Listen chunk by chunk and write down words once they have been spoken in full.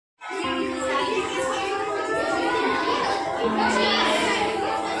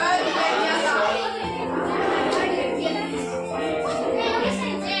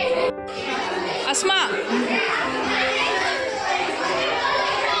Asma.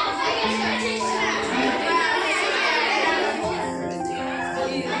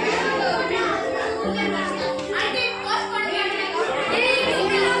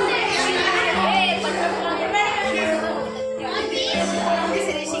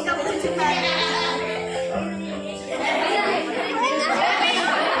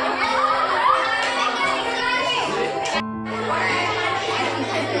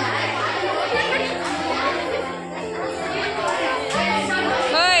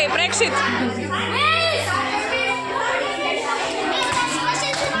 Brexit.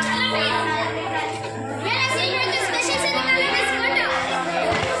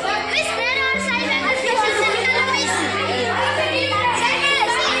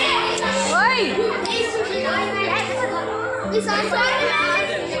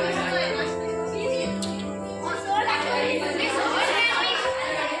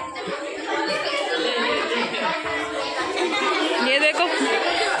 ये देखो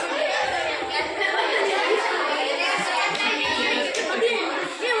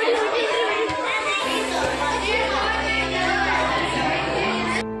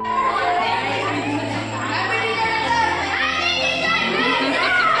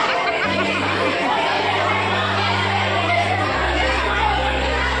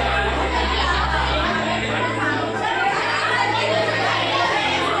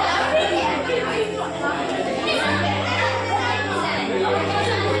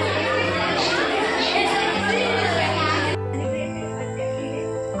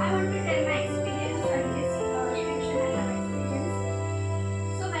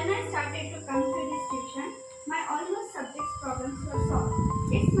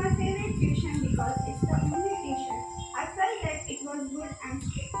It's my favorite tuition because it's the only tuition I felt that it was good and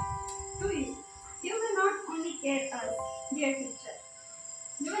straight. To you, you will not only care us, dear teacher.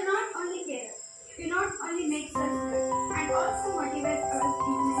 You will not only care us, you not only make us good and also motivate us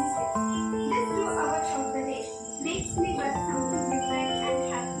in many ways. This 2 hours of the day makes me work something different and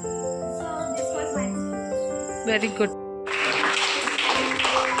happy. So this was my experience. Very good.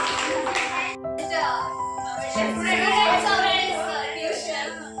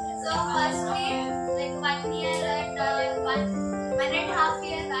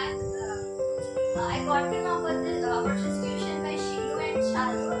 I got to know about this tuition by Shilu and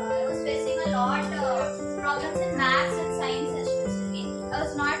Shalu. I was facing a lot of problems in maths and science especially. I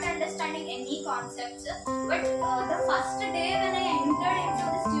was not understanding any concepts. But the first day when I entered into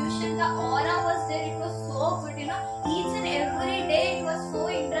this tuition, the aura was there. It was so good, Each and every day it was so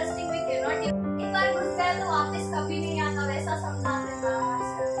interesting. We cannot even. एक बार घुस गया तो वापस कभी नहीं आता वैसा सपना आता था.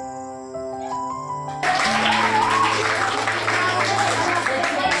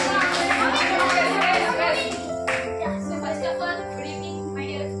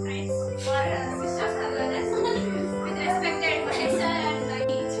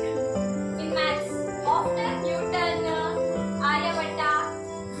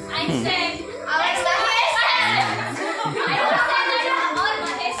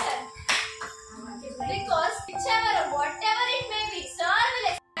 Because whatever it may be, sir will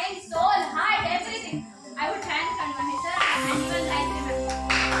explain soul, heart, everything. I would thank Kanmani sir and even Gayathri ma'am.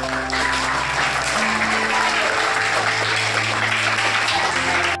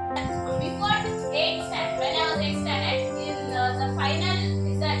 Before 8th standard, when I was 8th standard, in the final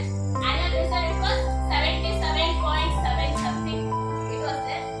result, annual result, it was 77.7 something. It was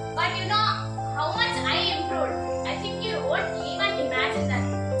there. But you know how much I improved. I think you won't even imagine that.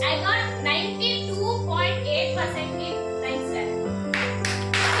 I got 92.8% in 9th standard.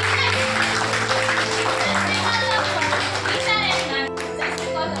 Just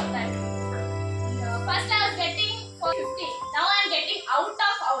because of that. First I was getting 450. Now I am getting out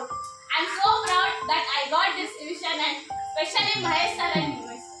of out. I am so proud that I got this tuition and especially Mahesh sir and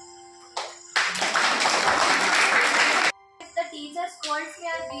Nimesh. The teacher scolds me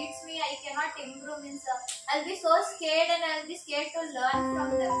or beats me, I cannot improve in sir. I'll be so scared and I'll be scared to learn from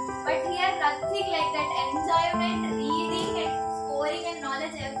them. But here nothing like that. Enjoyment, reading and scoring and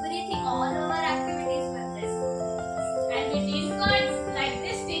knowledge, everything, all our activities were there. And we did not like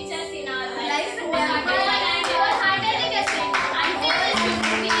this teachers in our life. Never and never had any question. Until this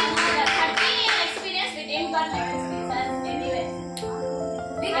 13-year experience, we didn't got like this teachers anyway.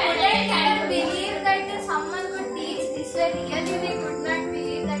 We couldn't even believe that someone could teach this way. Really, we could not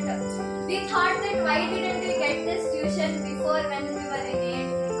believe that. We thought that why didn't we get this tuition before when we were in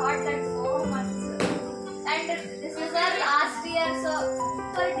 8th? We thought that so much. And this is our last year, so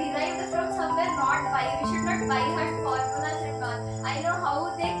derived from somewhere. by heart formulas and all. I know how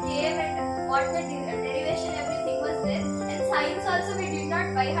they came and what the derivation, everything was there. And science also we did not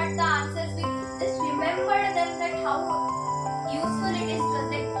by heart the answers. We just remembered them, that how useful it is to us,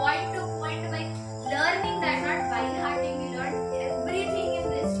 like point to point by learning that, not by hearting. We learned everything in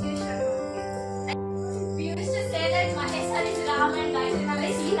this tuition. We used to say that Mahesh sir is Ram and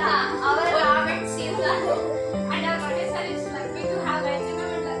Gayathri is Sita. Our Ram and Sita. And our Mahesh sir is lucky to have Gayathri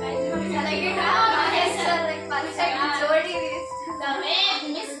and Gayathri is lucky to have Mahesh sir. Like perfect jodi is. The way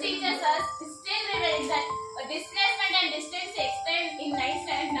Miss teaches us still remains that displacement and distance explained in nice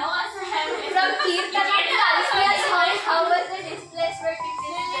time. Now also have From Kirtana to Alfia's hall, how was the displacement in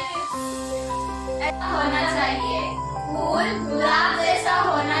distance? ऐसा होना चाहिए, फूल गुलाब जैसा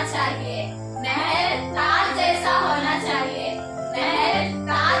होना चाहिए, महल ताज जैसा होना चाहिए, महल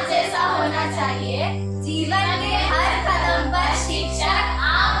ताज जैसा होना चाहिए, जीवन के हर कदम पर शिक्षक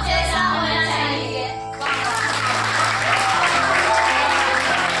आप जैसा होना चाहिए.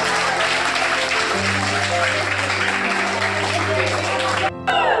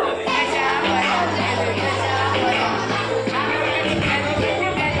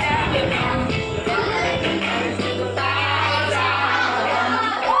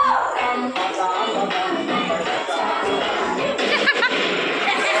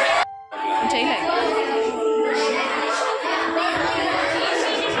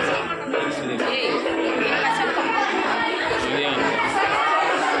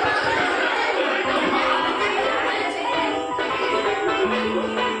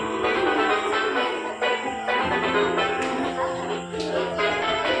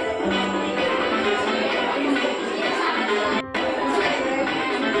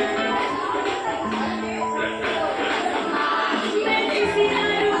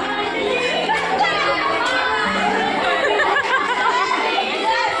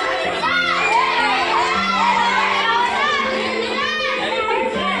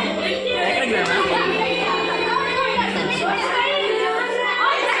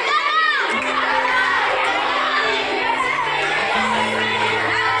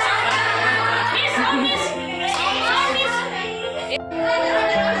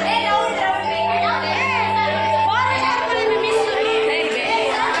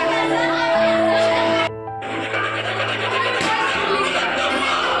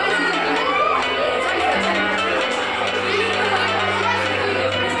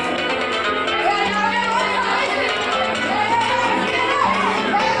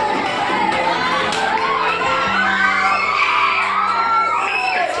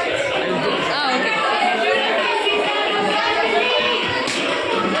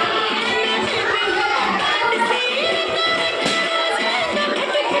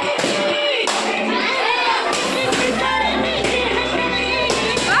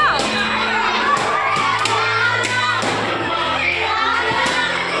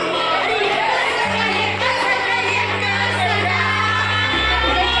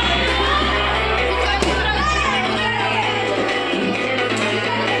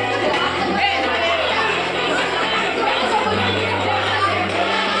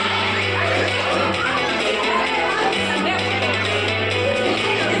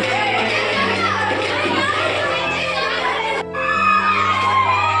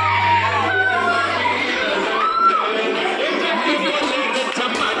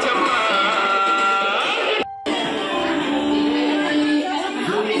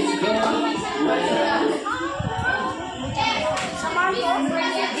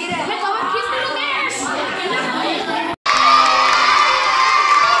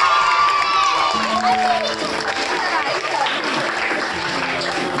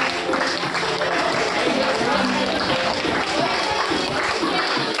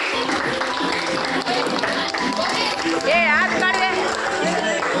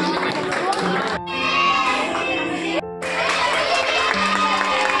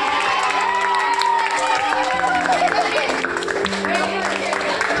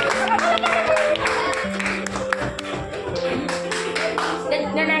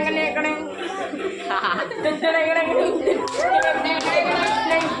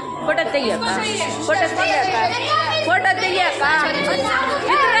 ಫೋಟೋ ತೆಗಿಯಕ್ಕ ಫೋಟೋ ತೆಗಿಯಕ್ಕ ಫೋಟೋ ತೆಗಿಯಕ್ಕ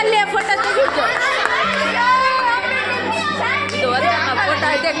ಇದರಲ್ಲೇ ಫೋಟೋ ತೆಗಿದ್ದು ಇದು ಫೋಟೋ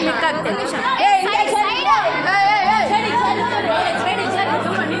ಇದೆ ಕ್ಲಿಕ್ ಆಗ್ತದೆ